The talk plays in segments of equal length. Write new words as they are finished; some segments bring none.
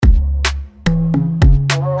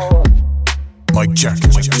Mic check.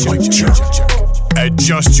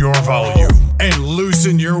 Adjust your volume and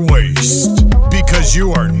loosen your waist, because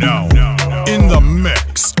you are now in the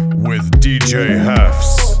mix with DJ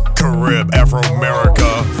Hefs. Carib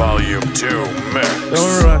Afro-America Volume 2 Mix.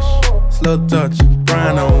 Don't rush, slow touch,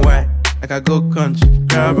 brown and white. Like I go country,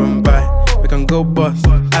 grab and buy. We can go bust,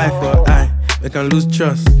 eye for eye. We can lose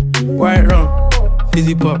trust. White rum,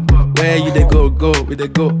 fizzy pop. Where you they go, we they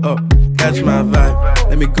go up. Catch my vibe,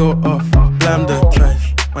 let me go off. Blam the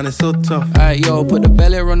trash, man it's so tough. Alright yo, put the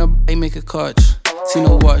belly on the bay, make a catch. See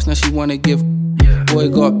no watch, now she wanna give. Boy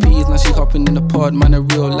got peas, now she hopping in the pod. Man, a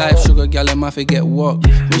real life sugar gal, I might forget walk.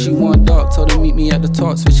 When she want dark, told her meet me at the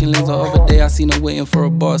top. Switching lanes the other day, I seen her waiting for a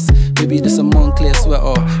bus. Maybe this a Moncler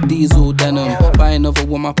sweater, diesel denim. Buy another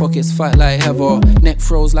one, my pockets fat like heather. Neck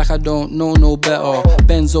froze like I don't know no better.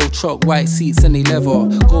 Benzo truck, white seats and they leather.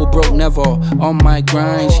 Go broke never, on my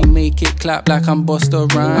grind. She make it clap like I'm Busta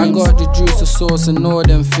Rhymes. I got the juice, the sauce and all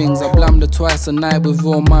them things. I blammed her twice a night with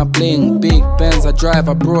all my bling. Big Benz I drive,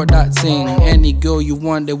 I brought that thing. Any girl you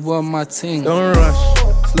want, they want my ting. Don't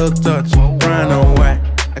rush, slow touch, brown and white.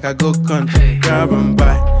 Like I go country, grab and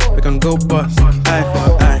buy. We can go bust, eye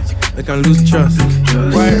for eye. We can lose trust.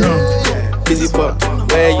 White rum, fizzy pop.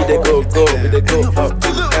 Where you they go, we they go up.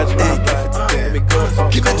 Catch my vibe, let me go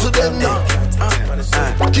up. Give it to them now.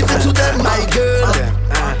 Give it to them, my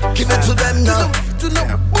girl. Give it to them now.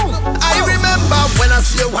 I remember when I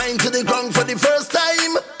see you wine to the ground for the first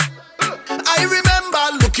time. I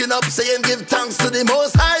remember looking up saying give thanks to the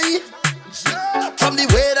Most High. From the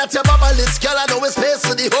way that your baba lit, girl, I know it's space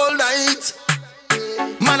for the whole night.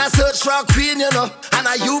 Man, I search for a queen, you know, and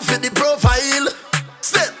I you fit the profile.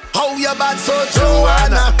 Say, how you bad so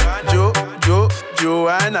Joanna?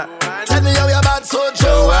 Joanna. Tell me how you bad so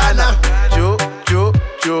Joanna?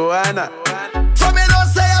 Joanna. For me don't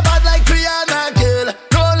say you bad like Rihanna, girl,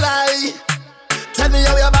 no lie. Tell me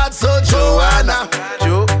how you bad so Joanna?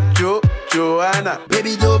 Joanna.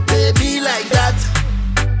 Baby, don't play me like that.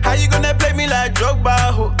 How you gonna play me like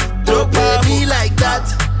Drogba? Don't play me like that.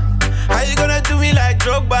 How you gonna do me like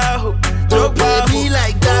Drogba? Don't play me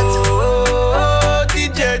like that. Oh,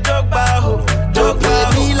 DJ Drogba. Don't play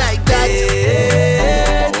me like that.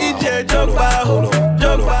 Yeah, DJ Drogba.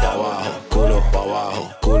 Culo pa' abajo,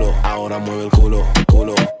 culo. Ahora mueve el culo,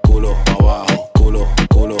 culo, culo pa' abajo, culo,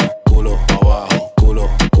 culo, culo pa' abajo, culo,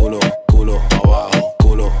 culo, culo pa' abajo,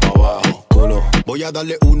 culo pa' abajo, culo. Voy a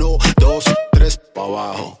darle 1, 2, 3 pa'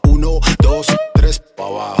 abajo. 1, 2, 3 pa'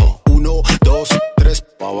 abajo. 1, 2, 3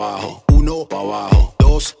 pa' abajo. 1 pa' abajo,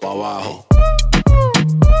 2 pa' abajo.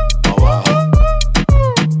 Pa' abajo.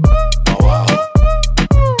 Pa' abajo.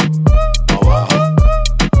 Pa' abajo.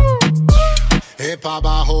 Pa'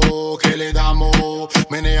 abajo que le damos.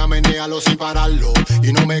 Menéalo sin pararlo.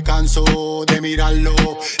 Y no me canso de mirarlo.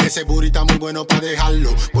 Ese burrito muy bueno pa' dejarlo.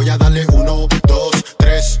 Voy a darle 1, 2,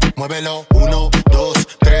 3. Muévelo. 1, 2,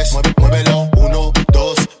 3. Muévelo. 1,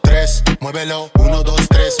 2, 3. Muévelo. 1, 2,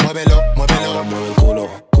 3. Muévelo. Ahora mueve el culo,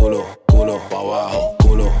 culo, culo pa' abajo.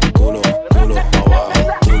 Culo, culo, culo pa' abajo.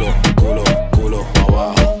 Culo, culo, culo pa'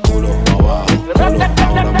 abajo. Culo pa' abajo. Culo.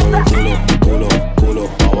 Ahora mueve el culo, culo, culo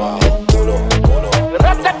pa' abajo. Culo, culo, culo pa'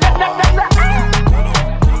 abajo.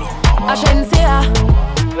 Agencia.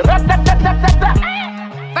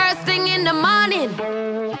 First thing in the morning,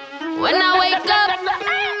 when I wake up,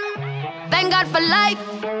 thank God for life.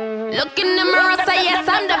 Look in the mirror, say yes,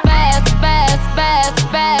 I'm the best, best,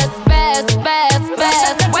 best, best, best, best,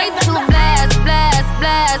 best. Way too blessed, blessed,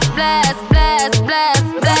 blessed, blessed, blessed,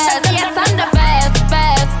 blessed, blessed. Yes, I'm the best,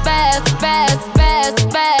 best, best, best, best,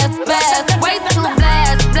 best, best. Way too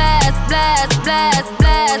blessed, blessed, blessed, blessed,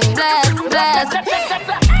 blessed, blessed, blessed.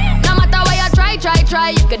 No matter where you try,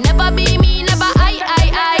 you can never be me, never I.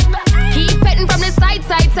 Keep petting from the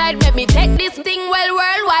side, make me take this thing well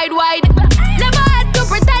worldwide, wide. Never had to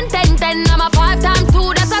pretend, 10. I'm a 5 times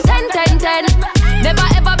 2, that's a 10. Never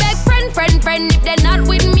ever beg friend. If they're not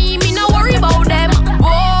with me no worry about them.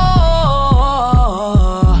 Whoa,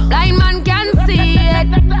 blind man can see it.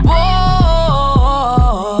 Whoa,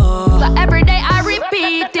 so every day I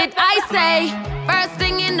repeat it. I say, first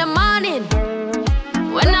thing in the morning,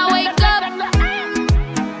 when I wake up,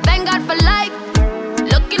 thank God for life.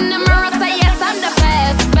 Look in the mirror, say yes, I'm the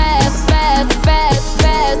best, best, best, best,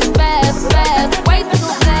 best, best.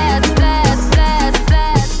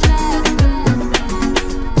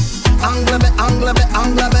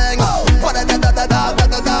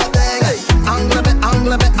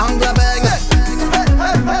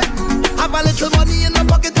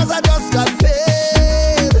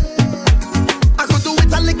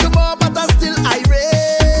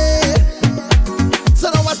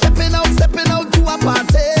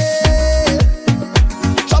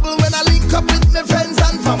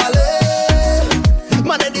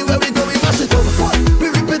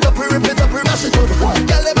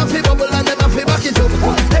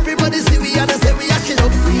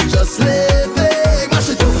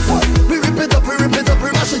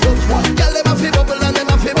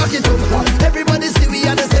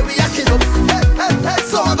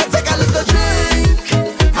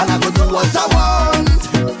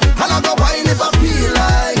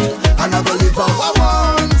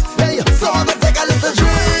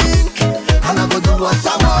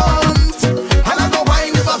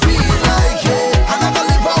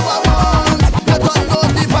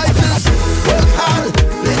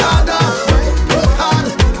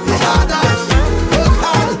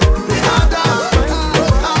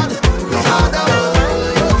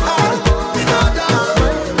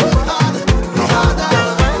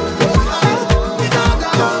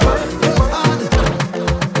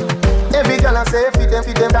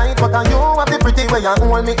 tight, but you have the pretty way you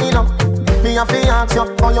hold me in up. Me have to ask you,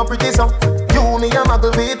 how you pretty so? You me a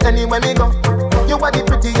muggle with anywhere me go. You are the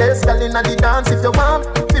prettiest girl inna the dance. If you want,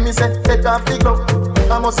 feel me say, take off the glove.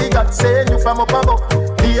 I must see God send you from up above.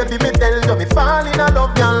 Baby, me tell you, me fall in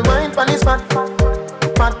love. Girl, wine pon this fat,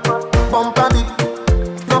 fat, bump a bit.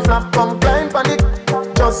 No flap, come climb pon it,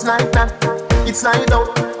 just like that. It's slide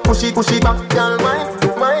out, push it back. Girl, wine,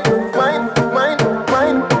 wine, wine, wine,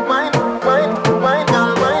 wine, wine, wine, wine.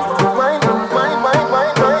 Girl, wine, wine, wine, wine,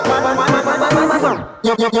 wine, wine, wine.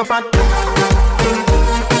 You're fat.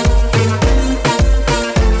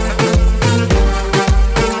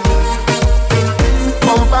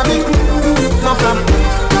 Bump a bit, no flap.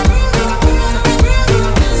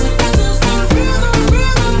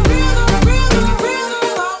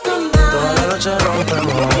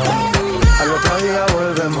 Al otro día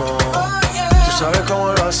volvemos. Tú sabes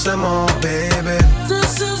cómo lo hacemos, baby.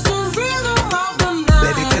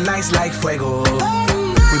 Baby, tonight's like fuego.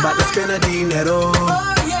 We bout to spend the dinero.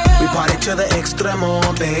 We party to the extremo,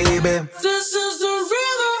 baby.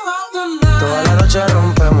 Toda la noche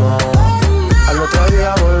rompemos. Al otro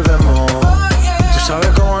día volvemos. Tú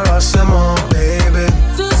sabes cómo lo hacemos, baby.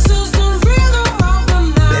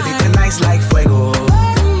 Baby, tonight's like fuego.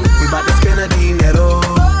 We bout to spend the dinero.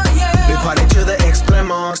 We party to the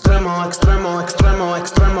extremo, extremo, extremo, extremo,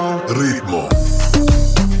 extremo. Ritmo.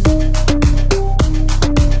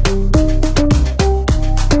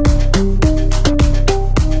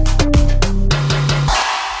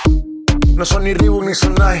 No son ni Reebok ni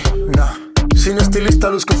Sonai, no. Sin estilista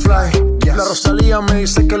luzco fly. Yes. La Rosalía me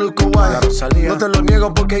dice que luzco guay. No te lo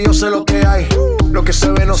niego porque yo sé lo que hay. Lo que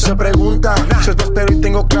se ve no se pregunta. Yo te espero y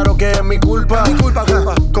tengo claro que es mi culpa. Culpa.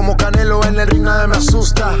 Como Canelo en el ring nadie me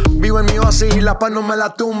asusta. Vivo en mi oasis y la paz no me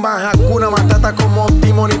la tumba. Hakuna Matata como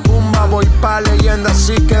Timon y Pumba. Voy pa' leyenda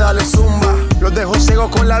así que dale zumba. Los dejo ciego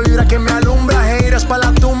con la vibra que me alumbra. Haters pa'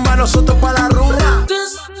 la tumba, nosotros pa' la rumba.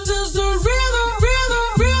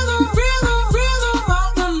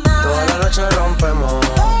 Toda la noche rompemos.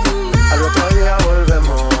 Al otro día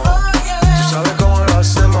volvemos. Tú sabes cómo lo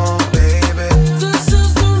hacemos, baby.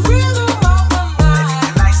 Baby,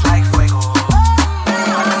 tonight's like fuego.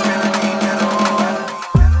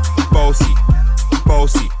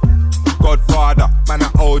 Bossy, Godfather, man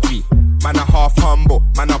a OG, man a half humble,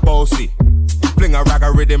 man a bossy. Fling a rag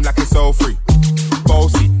a rhythm like it's all free.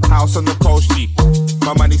 Bossy, house on the coast G.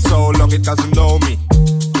 My money so long it doesn't know me.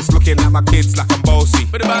 It's looking at my kids like I'm bossy.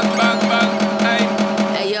 Bang, bang, bang, hey.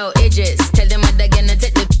 Hey yo, Idris, tell them what they're gonna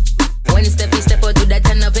take the. When Steffi step out, do that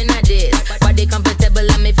turn up in a this. Body comfortable,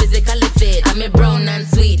 I'm physically fit. I'm brown and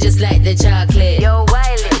sweet, just like the chocolate. Yo,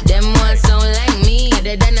 Wiley, them ones sound like me.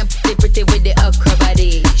 Other than a pretty with the okra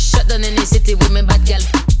body. Shut down in the city with me bad girl.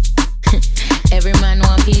 Every man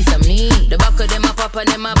want piece of me. The back of them a pop and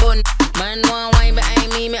them a bun. Man want wine behind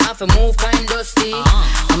me have to move kind dusty.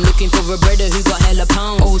 I'm looking for a brother who got hella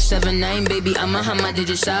pounds. 079, baby, I'm a hammer, did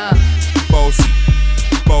you stop?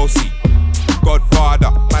 Bossy,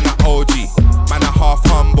 Godfather, man a OG, man a half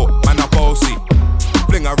humble, man a bossy.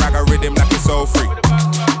 Fling a rag a rhythm like it's all free.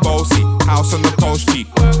 Bossy, house on the coast G.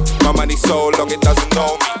 My money so long it doesn't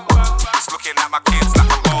know me. It's looking at my kids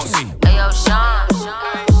like I'm bossy. Hey yo, Sean.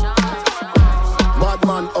 Bad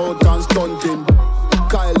man out and stunting.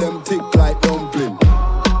 Kyle them thick like dumpling.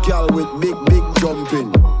 Girl with big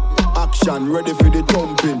jumping. Action, ready for the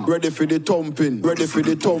thumping. Ready for the thumping. Ready for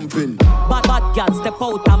the thumping. Bad girl step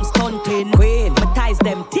out, I'm stunting. Queen, my ties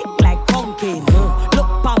them thick like pumpkin. Look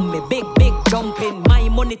pon me, big jumping. My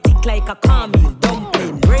money thick like a caramel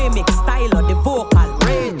dumpling. Remix style of the vocal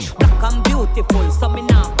range. Black and beautiful, so me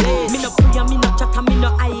not blaze. Me no pray, me no chatter, me no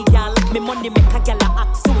eye girl. Me money make a girl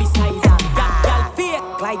act suicidal. Girl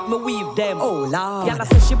fake like me weave them. Oh Lord, girl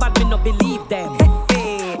say she bad, me no believe them.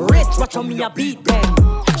 Hey, rich, watch how me a beat them.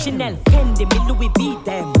 Chanel, Fendi, me Louis V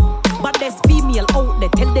them. But there's female out there,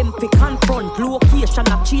 tell them to confront. Location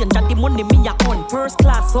a change and the money me a on. First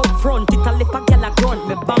class up front, it a lip a gal a grunt.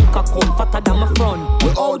 Me bank account fatter than my front. We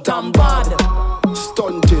out and bad,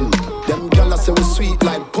 stunting. Them gala say we sweet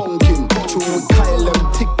like pumpkin. True with Kyle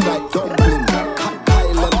them thick like dumpling.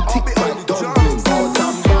 Kyle them thick like dumpling. Out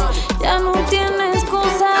and bad. Ya no tiene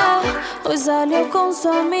excusa. Hoy salió con su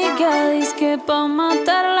amiga. Dice que pa'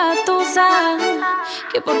 matar la tusa.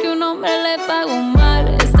 Que porque un hombre le pagó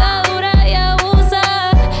mal. Está dura y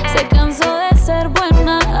abusa. Se cansó de ser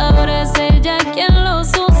buena. Ahora es ella quien los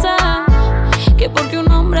usa. Que porque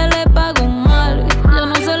un hombre le pagó mal. Ya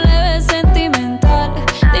no se le ve sentimental.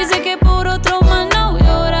 Dice que por otro más no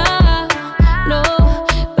llora. No,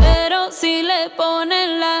 pero si le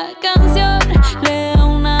ponen la canción, le da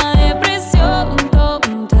una depresión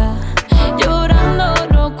tonta. Llorando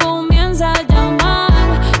lo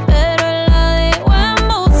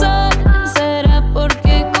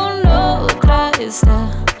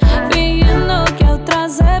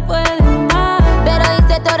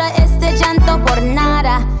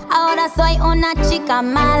una chica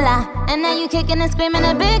mala. And now you kicking and screaming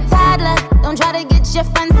a big toddler. Don't try to get your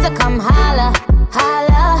friends to come holla,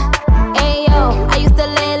 holla. Ayo, I used to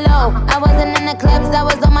lay low. I wasn't in the clubs, I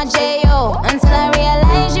was on my J.O. Until I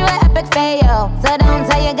realized you were epic fail. So don't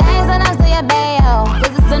tell your guys that I'm still your bayo.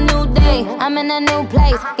 Cause it's a new day, I'm in a new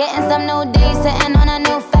place. Getting some new days, sitting on a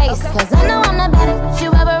new face. Cause I know I'm the better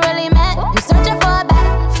you ever really met. You searching for a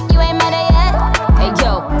better, you ain't met it yet. Hey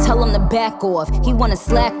yo, tell him to back off. He wanna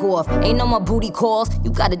slack off. Ain't no more booty calls,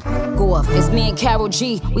 you gotta go off. It's me and Karol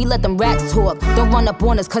G, we let them racks talk. Don't run up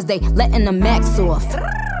on us cause they letting the max off.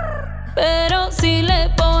 Pero si le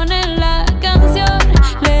ponen la canción,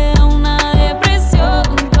 le da una depresión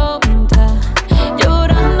tonta.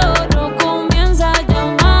 Llorando no comienza a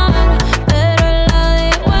llamar, pero él la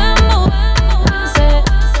dejó en sé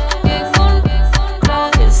que con la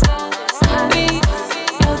está y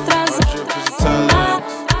otras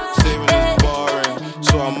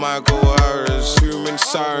so I might go Harris. Too many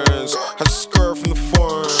sirens, had to skirt from the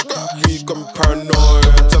foreign. You got me paranoid.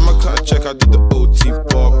 Every time I cut a check, I did the OT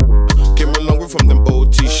pop. Came a long way from them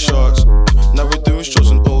OT shots. Now we're doing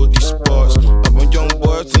shows in OD spots. I'm a young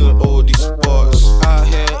boy in the OD spots. Out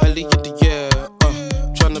here, early in the year.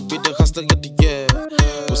 Tryna be the hustler of the year.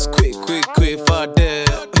 Was quick, far there.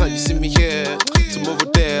 You see me here, tomorrow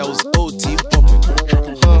there. I was OT bumping.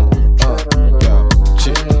 Yeah,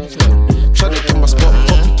 shit. Tryna get my spot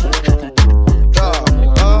bumping.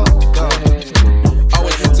 I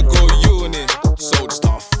went here to go uni, sold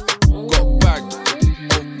stuff. Got bagged.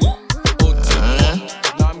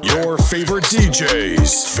 Your favorite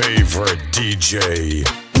DJ's favorite DJ.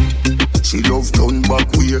 She love turn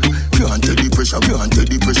back way. Can't take the pressure, can't take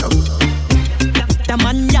the pressure. The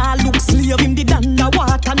man ya look slave him the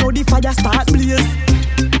underwater. Now the fire start blaze.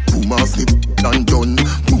 Boom off slip, done done.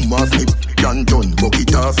 Boom off slip, done done.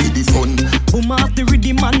 Bucket off for the fun. Boom off the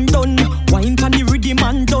rhythm and done. Wine pan the rhythm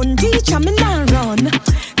and done. Teacher me now run.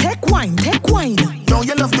 Take wine, take wine. Don't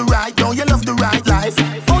you love the right, don't you love the right life?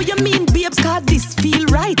 Oh you mean babes cause this feel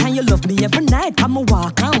right. And you love me every night. Come a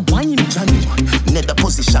walk and wine. Nether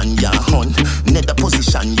position ya hun. Nether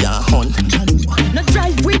position ya hun. Now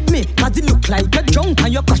drive with me cause it look like a drunk.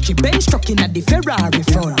 And your cushy bench truck in at the Ferrari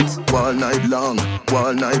front. All night long,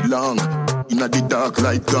 inna the dark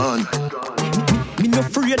like gun. Me no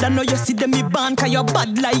afraid I know you see them me band. Cause you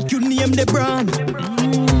bad like you name the brand.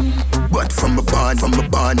 But from a band,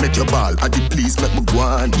 make your ball. I did please make me go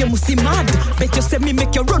on. You must be mad. Bet you say me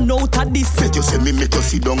make you run out of this. Bet you say me make you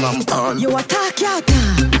sit down and fall. You attack, you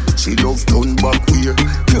attack. She love turn back way.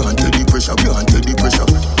 Can't take the pressure, can't take the pressure.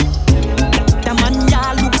 The man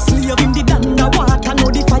ya look slave in the underwater.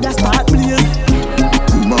 Now the fire start blaze.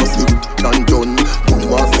 Boom off it, done done.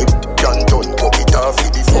 Boom off it, done done. Buck it off for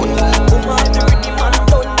the fun. Boom off the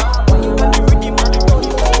rhythm and done.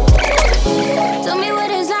 Tell me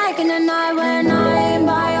what it's like in the night when I ain't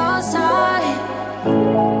by your side.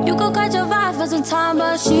 You could catch a vibe for some time,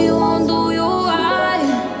 but she won't do you right.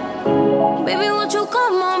 Baby, won't you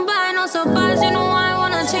come on by? No surprise, you know I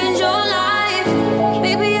wanna change your life.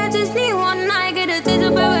 Baby, I just need one night, get a taste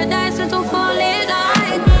of paradise and to fall in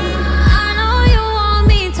line. I know you want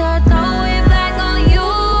me to throw it back on you.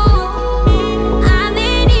 I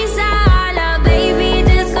need desire, baby,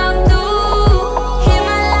 just come through. Hit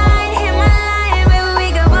my line, baby, we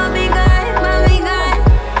can bump it good.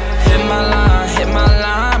 Hit my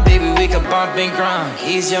line, baby, we can bump and grind.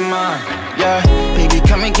 Ease your mind. Yeah, baby,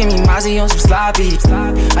 come and give me Mozzie on some sloppy.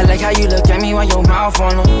 I like how you look at me while your mouth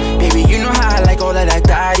on them. Baby, you know how I like all of that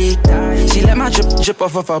daddy. She let my drip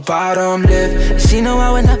off of her bottom lip. She know I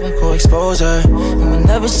would never go expose her. And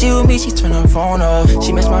whenever she with me, she turn her phone off.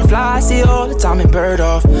 She makes my fly, I see her all the time and bird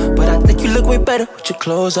off. But I think you look way better with your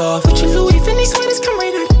clothes off. With your Louis Vuitton sweaters, come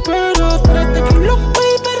right at the bird off. But I think you look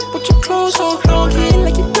way better with your clothes off. Don't care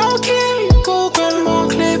like you don't care. You go girl, on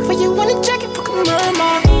clip. When you want a jacket, fuck a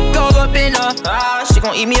mama. Up in her. She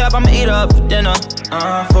gon' eat me up, I'ma eat up for dinner.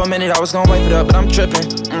 For a minute I was gon' wait for her, but I'm trippin'.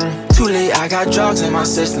 Too late, I got drugs in my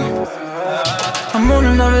system. I'm on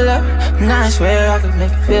another level, and I swear I could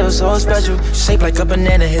make it feel so special. Shaped like a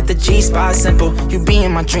banana, hit the G-spot simple. You be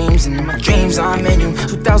in my dreams, and in my dreams I'm in you.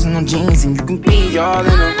 2000 on jeans, and you can be all in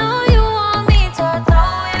them. I know you want me to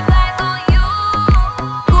throw it back on you.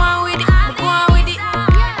 Go on with it, go on with it. Are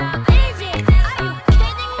you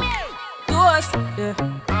kidding me? To us,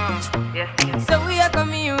 yeah. So we are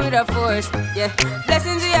coming with a force, yeah.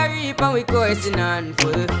 Blessings we are reap and we coursing on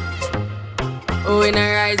full. Oh, we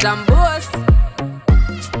not rise and boast.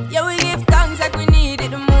 Yeah, we give thanks like we need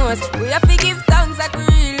it the most. We have to give thanks like we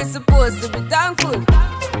really supposed to be thankful.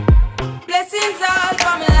 Blessings all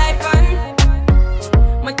for my life and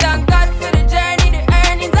my thank God for the journey, the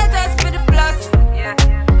earnings are just for the plus.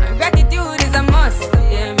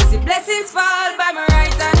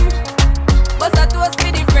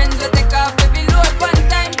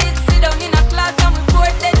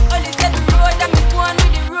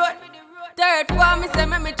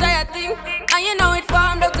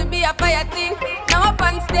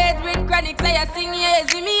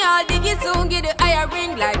 see me all diggy soon, get the higher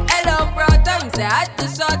ring like hello brother. Him say I had to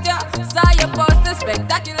shot ya. Saw your poster,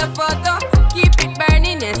 spectacular photo. Keep it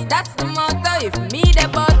burning, yes, that's the motto. If me the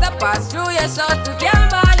butter pass through your shot to get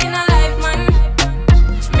ball in a life, man.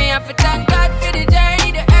 Me have to thank God for the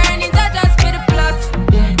journey, the earnings are just for the plus.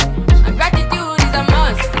 Yeah, and gratitude is a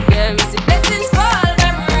must. Yeah, we see blessings fall,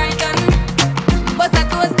 them right on. But I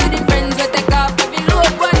toast to the friends we take off every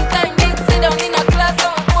load one time. They sit down in a class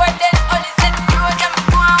on board, then all they said the road, them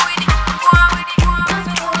go on with it, go on with it, go on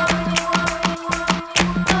with it.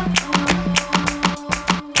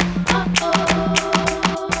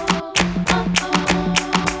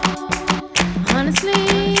 Honestly,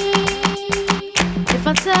 if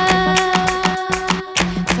I tell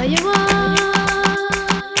you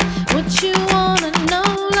what you wanna know,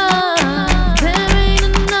 love, there ain't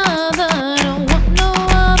another, don't want no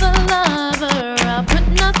other lover. I put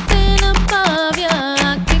nothing above ya,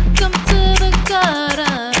 I kick 'em to the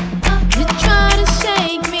gutter. You try to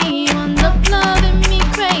shake me, wound up loving me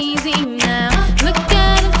crazy now. Look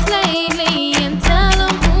at us lately and tell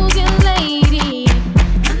 'em who's your lady.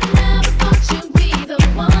 I never thought you'd be the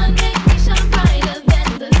one, make me shine brighter than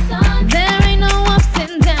the sun. There ain't no ups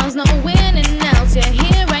and downs, no winning outs, you're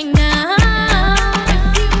here right now.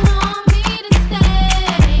 If you want me to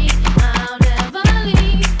stay, I'll never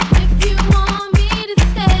leave. If you want me to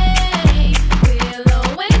stay, we'll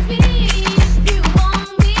always be. If you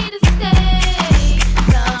want me to stay,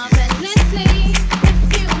 love endlessly. If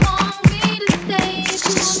you want me to stay, if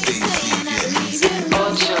you want me to stay, and I leave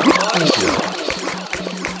you.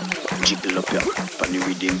 Jiggle up your funny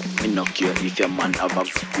rhythm. Me no care if your man have a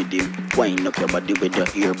with him. Wind up your body with your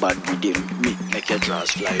earbud with him. Me make your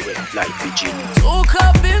drawers fly away like pigeon. Two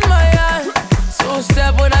cup in my hand, so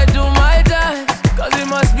step when I do my dance. Cause it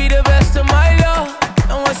must be the best of my love.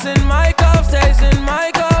 And what's in my cup stays in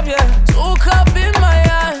my cup, yeah. Two cup in my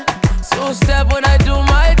hand, so step when I do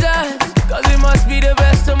my dance. Cause it must be the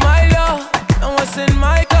best of my love. And what's in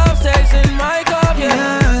my cup stays in my cup,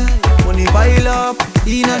 yeah. Money pile up,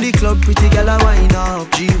 inna the club, pretty gal a wine up.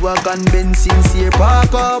 G-Wagon, Benz, sincere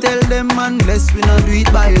park up. Tell them man, bless we no do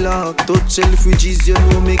it by luck. Touch Selfridges, you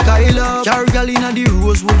know me Kyle up. Carry gal inna the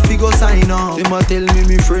Rosewood, figure sign up. Them a tell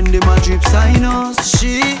me friend, them a drip sign us.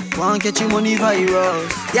 She want catch you money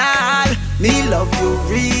virus. Y'all, me love you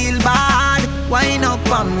real bad. Wine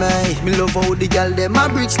up on me. Me love how the gal them a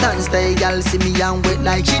brick stand stay. Gal see me and wet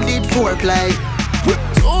like she did foreplay.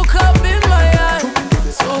 Two cup in my hand,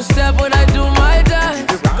 so step when I do my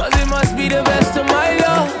dance. Cause it must be the best of my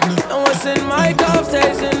love. And what's in my cup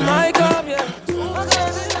stays in my cup, yeah.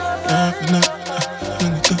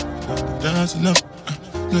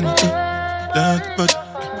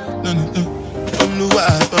 I'm the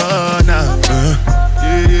wife now.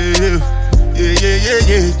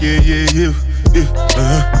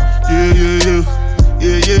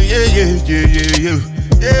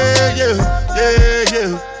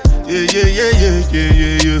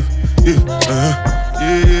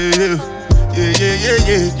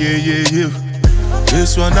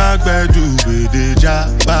 This one I better do with the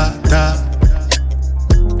jabata.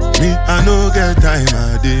 Me I no get time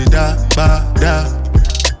I did da ba da.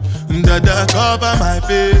 Dada cover my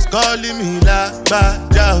face, calling me la ba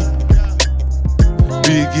da.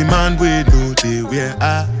 Biggie man we know they wear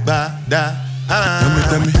a ba da.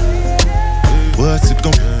 Tell me, what's it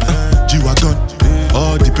gon' G-Wagon,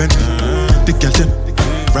 all depend. The girl them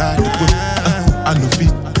ride the whip. I no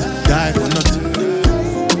fit die for nothing.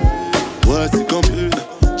 What's it gon' be?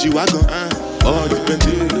 G-Wagon, all depend.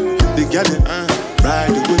 The girl them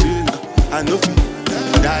ride the whip. I no fit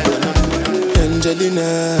die for nothing.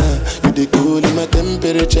 Angelina, you the cool in my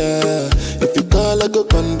temperature. If you call, I go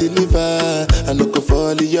come deliver. I no go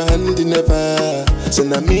fall in your hand never. So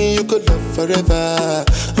now me you could love forever.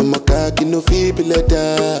 I'm a cocky no feeble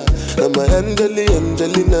letter. I'm a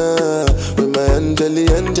Angelina, with my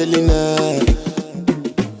Angelina.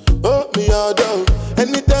 Oh me all down.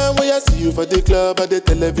 Anytime when I see you for the club or the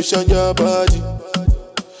television, your body.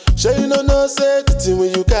 Sure you know say the thing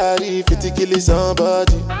when you carry 50 kill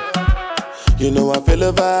somebody. You know I feel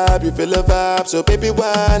a vibe, you feel a vibe, so baby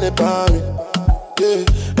whine about me, yeah.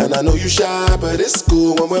 And I know you shy, but it's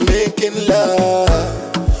cool when we're making love.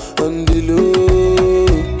 On the low,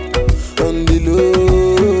 on the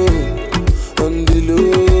low, on the low,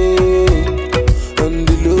 on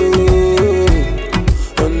the low,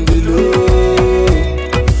 on the low,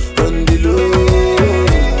 on the low,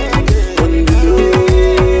 on the low,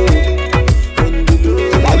 on the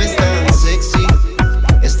low. La ves tan sexy,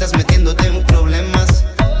 estás metiéndote en problemas,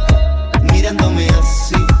 mirándome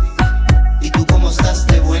así. ¿Y tú cómo estás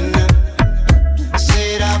de buena?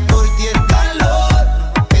 ¿Será por ti el calor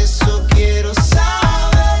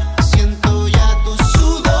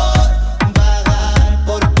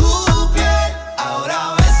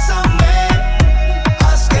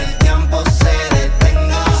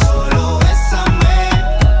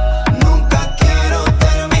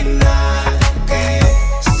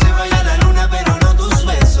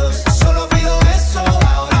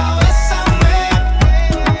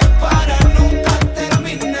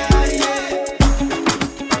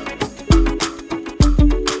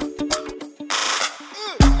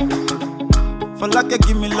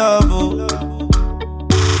love, oh.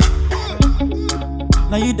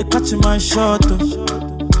 Now you the catch my shot, oh.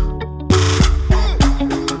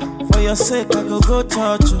 For your sake, I go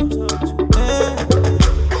church, oh. Yeah.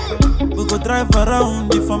 We go drive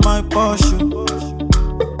around you for my Porsche.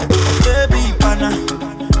 Baby, pana,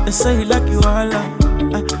 they say you like you all,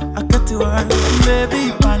 I get you all.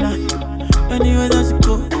 Baby, pana, anywhere that you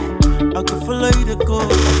go, I can follow you to go.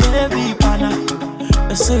 Baby, pana,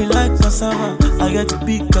 they say you like cassava, I get to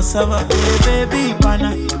be cassava. Hey, baby,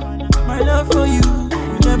 pana, my love for you,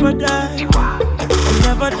 you never die, you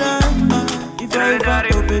never die. If I ever,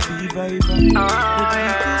 oh baby, if I ever,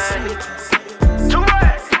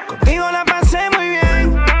 contigo la pasé muy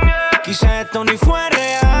bien, quizás esto ni fue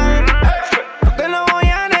real. No te lo voy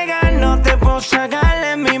a negar, no te puedo sacar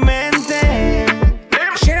de mi mente.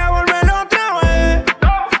 Quisiera volver otra vez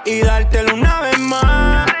y dártelo una vez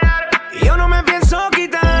más. Y yo no me pienso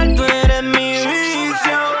quitar, tú eres mi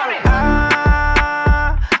vicio.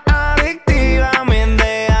 Adictiva, me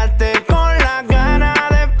dejaste con las ganas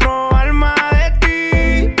de probar más de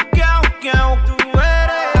ti. Tú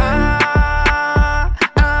eres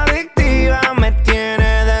adictiva, me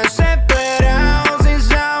tienes desesperado sin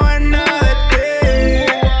saber nada de ti.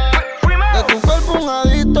 De tu cuerpo un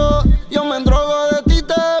adicto, yo me endrogo de ti,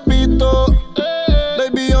 te visto.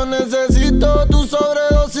 Baby, yo necesito tu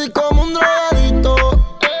sobredosis como un drogadito.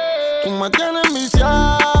 Tú me tienes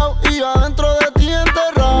viciado y yo adentro de ti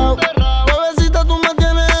enterrado. Bebecita, tú me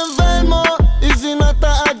tienes enfermo y si no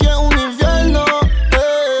estás aquí es un infierno.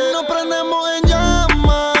 Nos prendemos en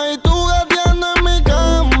llamas y tú gateando en mi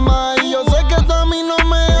cama. Y yo sé que tú a mí no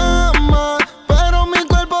me amas, pero mi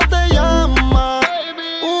cuerpo te llama.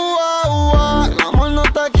 El amor no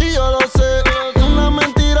está aquí, yo lo sé. Una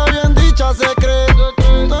mentira bien dicha se cree.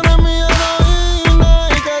 Tú eres mi heroína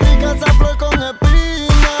y qué rica esa flor con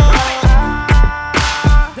espina.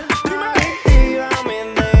 Adictiva, me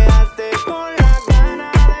dejaste con las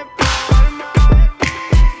ganas de probar más de ti.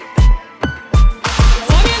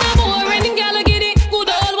 Boring girl, get it good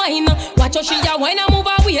old wine. Watch how she a wine and move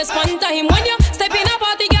her waist one time. When you step in a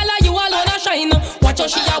party, girl, you alone a shine. Watch how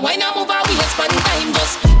she a wine and move her waist one time.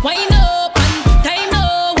 Just wind up and time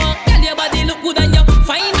now. Girl, your body look good and you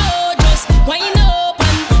fine now. Just wind up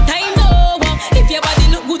and time now. If your body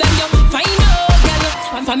look good and you fine now,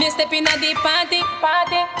 girl. From you step in a the party,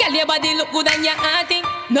 girl, your body look good and you hearty.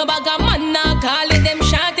 No bag of man now call it them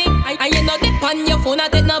shawty. I you know dip on your phone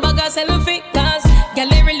and take no bag of selfie. Cause girl,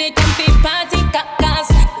 you really come fi party. Cause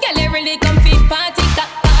girl, you really come fi party.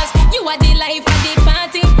 Cause you are the life of the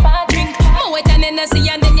party. Drink more wet and Hennessy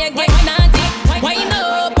and then you get naughty. Wind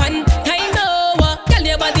up and time now. Girl,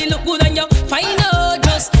 your body look good and you fine now.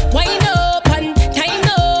 Just wind up and time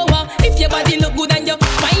now. If your body look good and you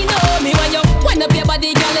fine now, me want you wind up your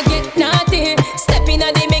body, girl, get naughty. Step in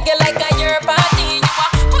and they make it like a your party. You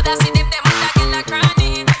are good as see them and a girl a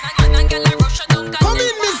cranny. And girl a rush down. Come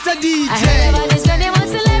in, Mr. DJ. I heard about this girl, they want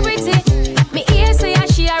celebrity. Me ear say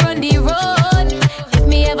she a run the road. If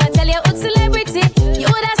me ever tell you what celebrity, you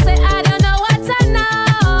woulda say I don't know what I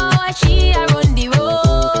know. She a run the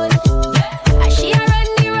road. She a run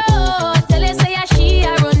the road. Tell you say she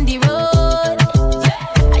a run the road.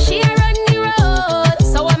 She a run the road.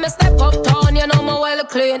 So when me step uptown, you know me well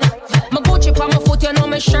clean. My Gucci on my foot, you know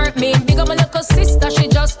me shirt mean. Big up my little sister, she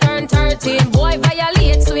just turned 13. Boy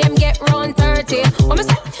violate, so him get round 13. When me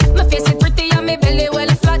say, my face is pretty and my belly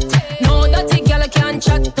well flat. No dirty girl can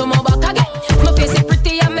chat to my back again. My face is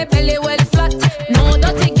pretty and my belly well flat. No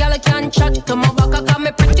dirty girl can chat to my back again.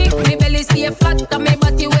 Me pretty, my belly stay flat and my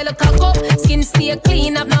body well cock up. Skin stay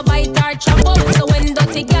clean, have no bite or chop up. So when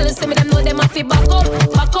dirty girl see me, them know them have to back up,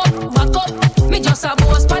 back up, back up. Me just a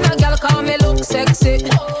boss pan a girl call me look sexy.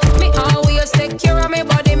 Me always take care of me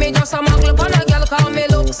body. Me just a muggle pan a girl call me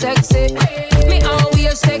look sexy. Me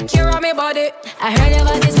always take care of me body. I heard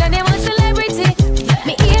about this girl, they want celebrity.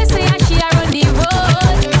 Me ear say she a run the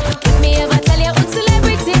road. If me ever tell you what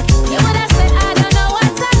celebrity, you woulda say I don't know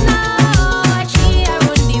what I know. She a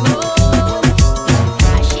run the road.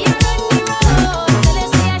 She a run the road. Tell you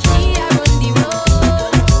say she a run the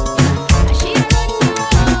road. She a run the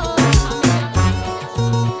road.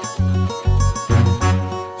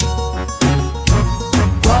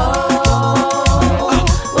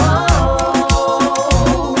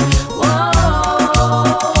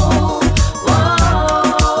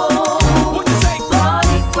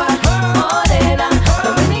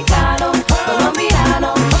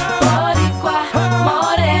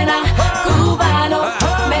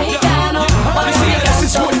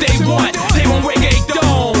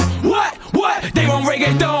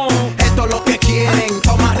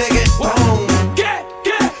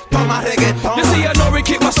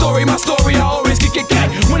 story, my story, I always kick it gay.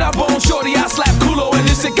 When I bone shorty, I slap culo and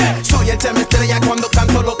this again. Soy el tema estrella cuando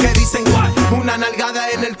canto lo que dicen. Una nalgada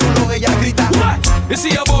en el culo, ella grita. You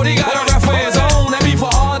see a body got a rap for his own. That be for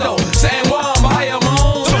Aldo, San Juan,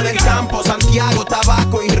 Bayamón. Soy del campo, Santiago,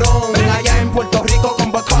 tabaco y ron. Allá en Puerto Rico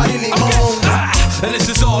con Bacardi y limón. And this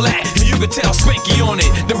is all that, you can tell Spanky on it.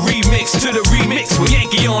 The remix to the remix with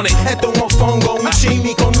Yankee on it. Esto es un mofongo, un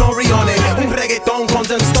chimi con nori on it. Un reggaeton con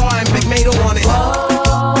Zen Star and Big Mato on it.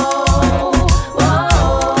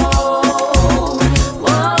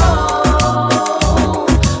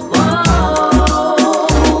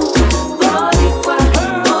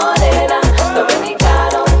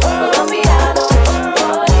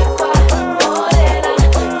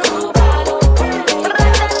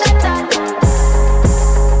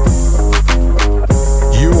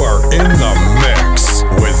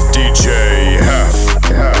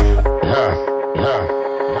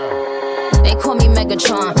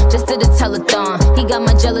 Just did a telethon. He got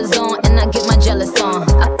my jealous on, and I get my jealous on.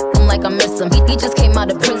 I him like I miss him. He just came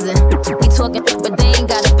out of prison. He talking, but they ain't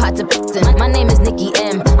got a pot to piss in. My name is Nicki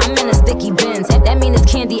M. I'm in a sticky Benz. That mean it's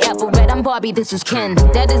candy apple red. I'm Barbie, this is Ken.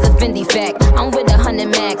 That is a Fendi fact. I'm with 100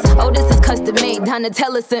 max. Oh, this is custom made.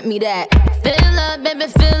 Donatella sent me that. Fill up, baby,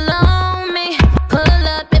 fill on me. Pull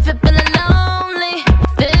up if you're feeling lonely.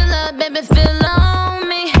 Fill up, baby, fill on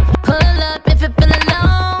me. Pull up if you're feeling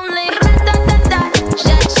lonely.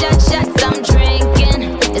 Shots I'm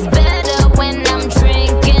drinking. It's better when I'm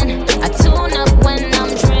drinking. I tune up when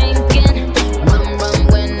I'm drinking. Rum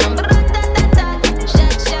when I'm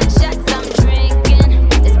shots I'm drinking.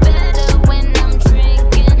 It's better when I'm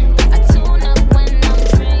drinking. I tune up when I'm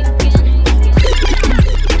drinking.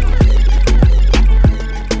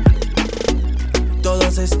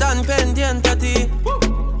 Todos están pendientes a ti,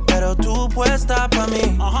 pero tú puesta pa'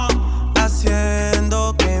 mí,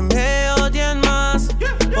 haciendo que me odien más.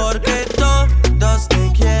 Porque todos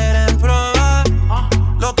te quieren probar.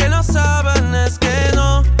 Lo que no saben es que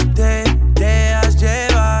no te dejas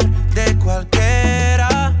llevar de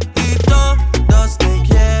cualquiera. Y todos te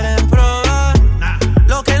quieren probar.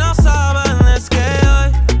 Lo que no saben es que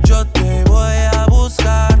hoy yo te voy a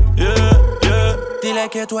buscar. Dile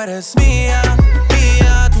que tú eres mía,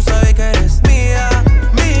 mía. Tú sabes que eres mía,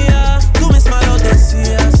 mía. Tú misma lo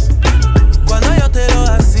decías cuando yo te lo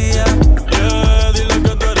hacía. Dile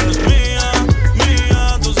que tú eres mía,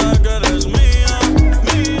 mía. Tú sabes que eres mía,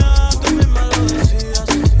 mía. Tú misma lo decías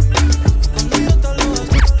cuando yo te lo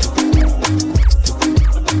hacía.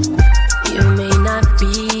 You may not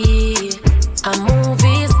be a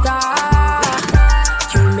movie star.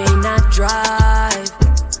 You may not drive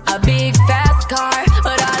a big fast car,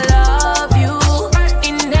 but I love you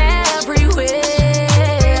in every way.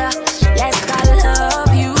 Yes, I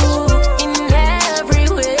love you in every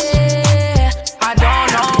way. I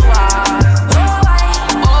don't know why.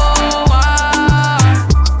 Oh, why?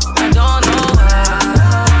 I don't know why.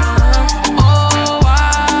 Oh, why?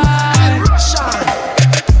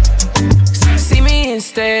 See me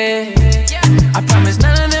instead. I promise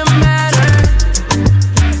none of them matter.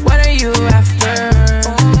 What are you after?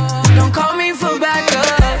 Don't call me for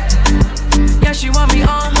backup. Yeah, she want me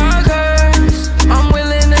on her curves. I'm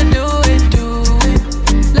willing to do it.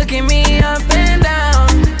 Look at me up and down.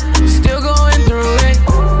 Still going through it.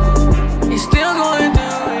 You're still going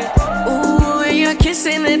through it. Ooh, and you're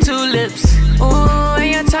kissing the tulips. Ooh, and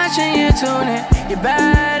you're touching your tunic. You're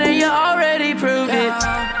bad and you already proved it.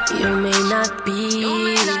 You may not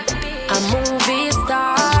be a movie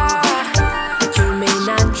star. You may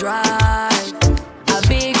not drive a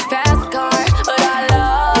big fast car, but I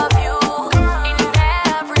love you in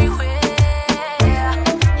every way.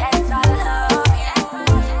 Yes, I love you.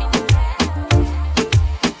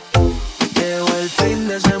 Llegó el fin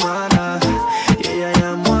de semana y ella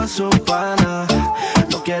llamó a su pana.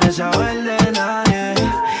 No quiere saber de nadie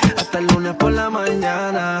hasta el lunes por la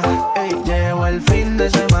mañana. Ey, llegó el fin de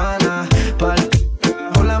semana,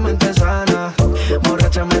 por la mente sana.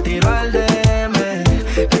 Borracha me tiró al DM,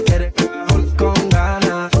 te quiere con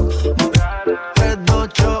ganas. 3, 2,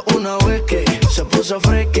 8, 1 whisky, se puso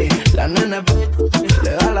freaky. La nena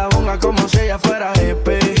le da la bonga como si ella fuera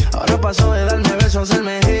hippie. Ahora pasó de darme besos a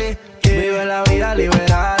hacerme hit. Vive la vida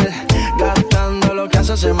liberal, gastando lo que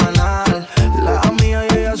hace semanal. La amiga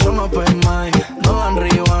y ella son open mind, no dan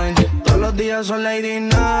rewind. Todos los días son lady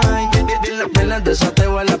night. Viernes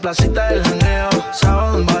desateo en la placita del janeo.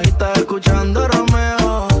 Sábado en bajita escuchando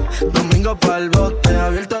Romeo. Domingo pa'l bote,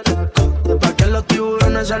 abierto pa' que los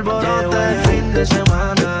tiburones se alboroten. Llegó el fin de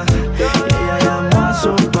semana y ella llamó a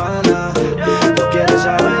su pana. No quiere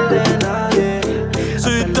saber de nadie.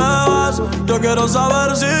 Si te vas, yo quiero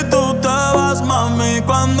saber si tú te vas. quieras, mami,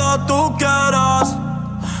 cuando tú quieras.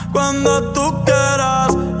 Cuando tú quieras,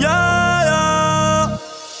 yeah, yeah.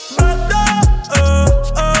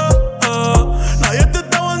 Nadie te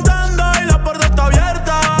está aguantando y la puerta está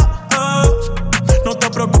abierta. No te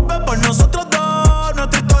preocupes por nosotros dos,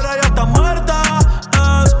 nuestra historia ya está muerta.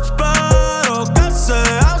 Espero que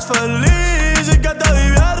seas feliz y que te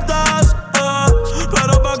diviertas.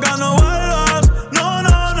 Pero pa' que no vuelvas, no,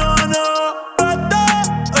 no, no, no.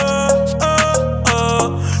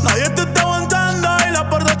 Nadie te está aguantando y la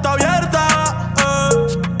puerta está abierta.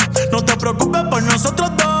 No te preocupes por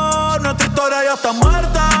nosotros dos, nuestra historia ya está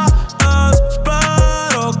muerta.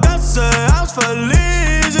 Espero que seas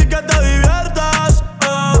feliz y que te diviertas.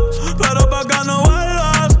 Pero pa' que no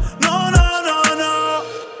vuelvas, no, no, no, no.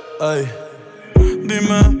 Ey,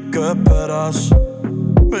 dime qué esperas.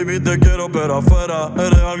 Baby, te quiero pero afuera.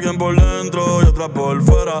 Eres alguien por dentro y otra por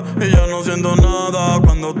fuera. Y ya no siento nada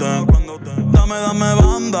cuando te dame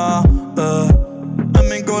banda. En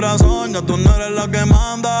mi corazón ya tú no eres la que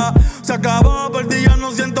manda. Se acabó, por ti ya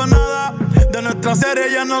no siento nada. De nuestra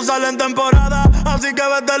serie ya no sale en temporada. Así que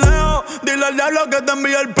vete lejos, dile al diablo que te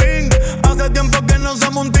envíe el ping. Hace tiempo que no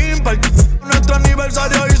somos un team. Para nuestro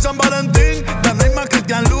aniversario y San Valentín. Ya no hay más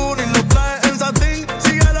Cristian Luna y lo trae en satín.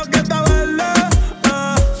 Sigue lo que está verde.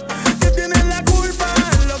 Que tienes la culpa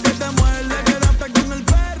en lo que te muerde. Quédate con el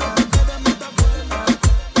perro que te meta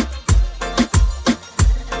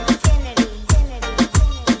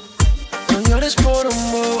No llores por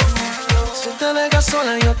un bobo. Si te dejas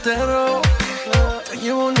sola yo te robo. Te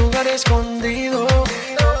llevo a un lugar escondido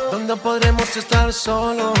donde podremos estar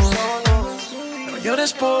solos. No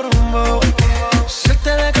llores por un bobo. Si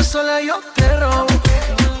te dejas sola yo te robo.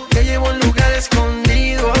 Te llevo a un lugar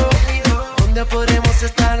escondido donde podremos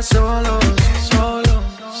estar solos. Solo,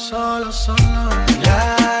 solo, solo.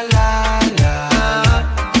 La, la, la.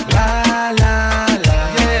 La, la, la.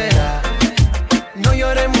 Yeah. No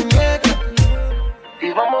llores, muñeca.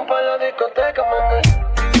 Y vamos pa' la discoteca, mami.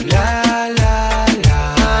 La, la, la.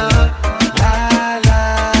 La, la,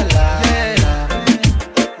 la. Yeah.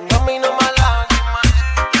 Mami, no más lágrimas.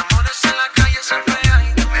 Y amores en la calle siempre hay.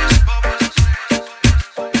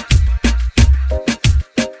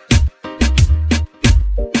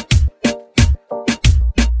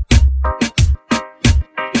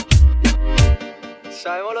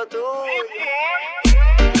 Sabemos lo tuyo.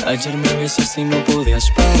 Ayer me besaste y no podías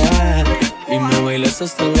parar y me bailaste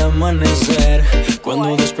hasta el amanecer.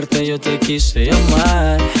 Cuando desperté yo te quise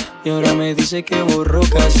llamar y ahora me dice que borró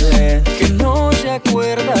cassette, que no se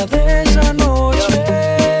acuerda de esa noche.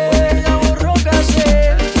 Ya borró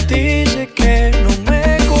cassette. Dice que no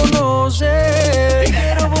me conoce y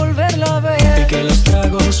quiero volverla a ver, y que los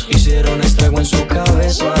tragos hicieron estrago en su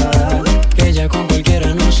cabeza, que ella con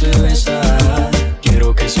cualquiera no se besa.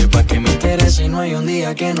 Quiero que sepa que me interesa y no hay un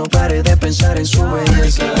día que no pare de pensar en su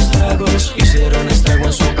belleza. Los tragos hicieron estrago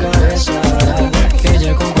en su cabeza, que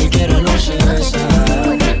ella con cualquiera no se besa.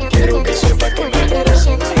 Quiero que sepa que me interesa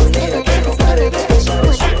y no hay un día que no pare de pensar en su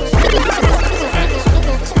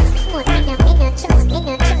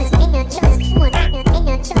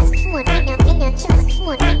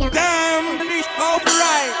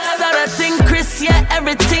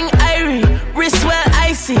everything irie, wrist well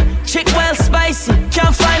icy, chick well spicy.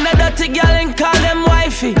 Can't find a dirty girl and call them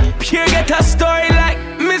wifey. Pure get a story like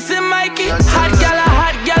Missy Mikey. Hot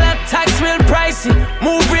gala, tax real pricey.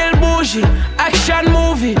 Move real bougie, action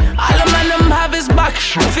movie. All the man them have his back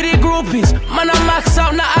for the groupies. Man I max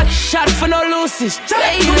out, not act shot for no loosies.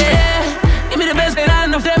 Lady, give me the best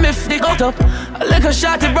and of them if they go up. A little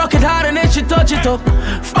shot, it broke it hard and then she touch it up.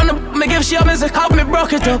 From the me give she up, me say help me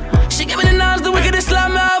broke it up. She give me the knives, the wickedest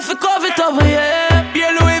slam me out for cover it up, yeah.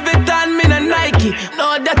 Pure Louis Vuitton, me no Nike.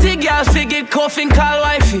 No dirty girl, figure coughing, call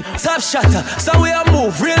wifey. Top shatter, so we a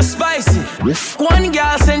move, real spicy. One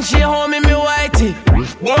girl send she home in me whitey.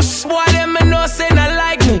 Boy, them me know say not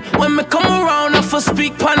like me. When me come around, I for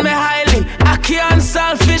speak pon me highly. I can't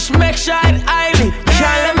selfish, make sure it highly.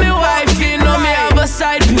 Can't let me wifey, know me have a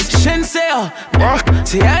side piece. Shin say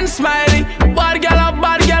she ain't smiley. Bad girl,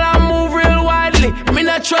 I move real widely. Me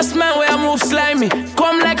not trust man where I move slimy.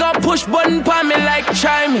 Come like a push button pa me like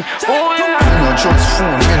chimey. Oh yeah. Me no trust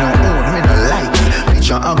phone, me no own, me no like it.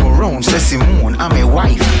 Picture I go round, say Simone, I'm a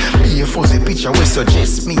wife. Be a fuzzy picture we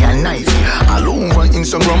suggest me a knife. All over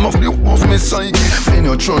Instagram of me psyche. Me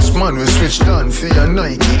no trust man we switch down for your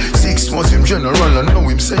Nike. 6 months him general and now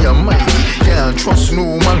him say I'm Mikey. Can't trust no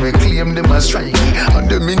man we claim them as strikey. And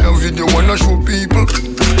them in a video wanna show people.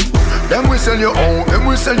 Them we sell your own, them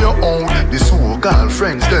we sell your own. The so-called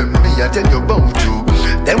friends, them me I tell you about you.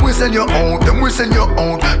 Then we send you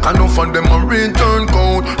out, and no for them a return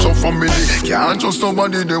code. So family, can't trust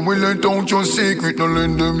nobody, they will let out your secret. No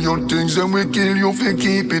lend them your things, then we kill you if you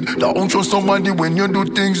keep it. Don't trust nobody when you do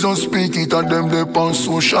things, don't speak it. And them they on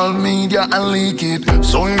social media and leak it.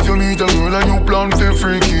 So if you meet a girl and you plan to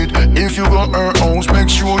freak it, if you got her house, make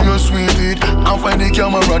sure you sweep it. And find the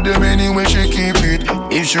camera, them anyway she keep it.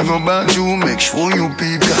 If she go back you, make sure you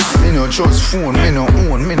peep it. Me no trust phone, me no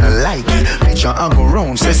own, me no like it. Picture I go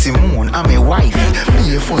round, say Simone, I'm a wifey.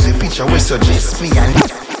 Me a fuzzy picture, we suggest me and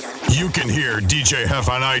you can hear DJ Hef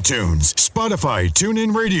on iTunes, Spotify,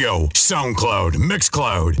 TuneIn Radio, SoundCloud,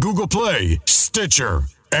 Mixcloud, Google Play, Stitcher,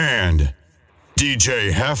 and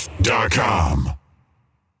DJHef.com.